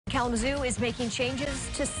Kalamazoo is making changes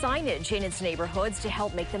to signage in its neighborhoods to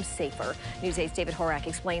help make them safer. News 8's David Horak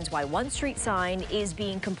explains why one street sign is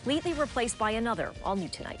being completely replaced by another. All new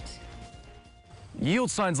tonight.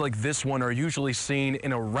 Yield signs like this one are usually seen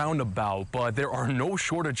in a roundabout, but there are no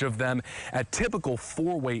shortage of them at typical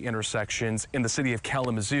four-way intersections in the city of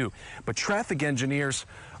Kalamazoo. But traffic engineers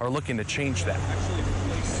are looking to change that.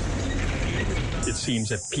 It seems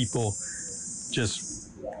that people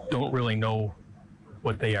just don't really know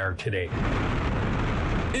what they are today.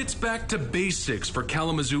 It's back to basics for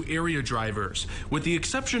Kalamazoo area drivers. With the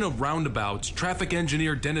exception of roundabouts, traffic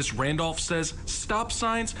engineer Dennis Randolph says stop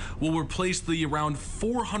signs will replace the around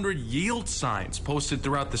 400 yield signs posted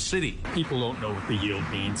throughout the city. People don't know what the yield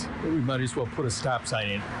means. We might as well put a stop sign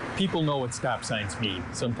in. People know what stop signs mean.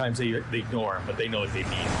 Sometimes they ignore them, but they know what they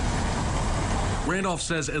mean. Randolph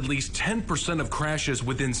says at least 10% of crashes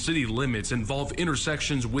within city limits involve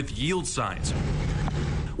intersections with yield signs.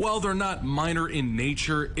 While they're not minor in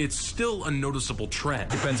nature, it's still a noticeable trend.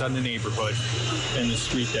 Depends on the neighborhood and the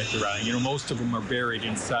street that you're on. You know, most of them are buried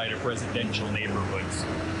inside of residential neighborhoods.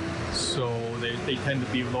 So they tend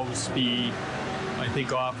to be low speed. I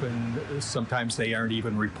think often, sometimes they aren't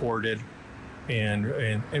even reported.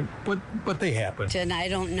 But they happen. And I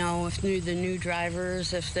don't know if the new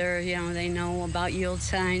drivers, if they're, they know about yield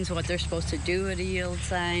signs, what they're supposed to do at a yield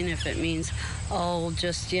sign, if it means,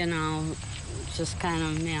 just kind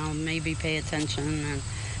of, maybe pay attention.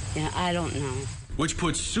 And, I don't know. Which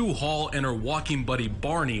puts Sue Hall and her walking buddy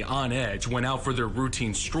Barney on edge when out for their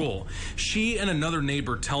routine stroll. She and another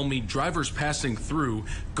neighbor tell me drivers passing through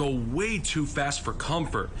go way too fast for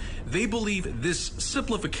comfort. They believe this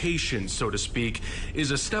simplification, so to speak,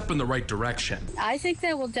 is a step in the right direction. I think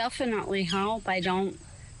that will definitely help. I'm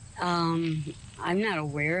not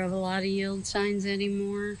aware of a lot of yield signs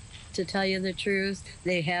anymore, to tell you the truth.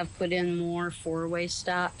 They have put in more four-way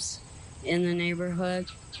stops in the neighborhood,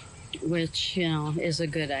 which, is a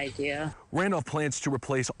good idea. Randolph plans to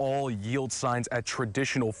replace all yield signs at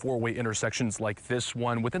traditional four-way intersections like this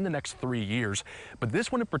one within the next 3 years. But this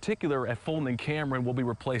one in particular at Fulton and Cameron will be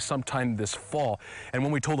replaced sometime this fall. And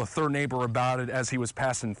when we told a third neighbor about it as he was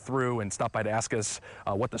passing through and stopped by to ask us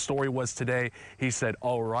what the story was today, he said,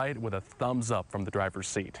 all right, with a thumbs up from the driver's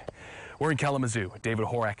seat. We're in Kalamazoo. David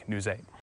Horak, News 8.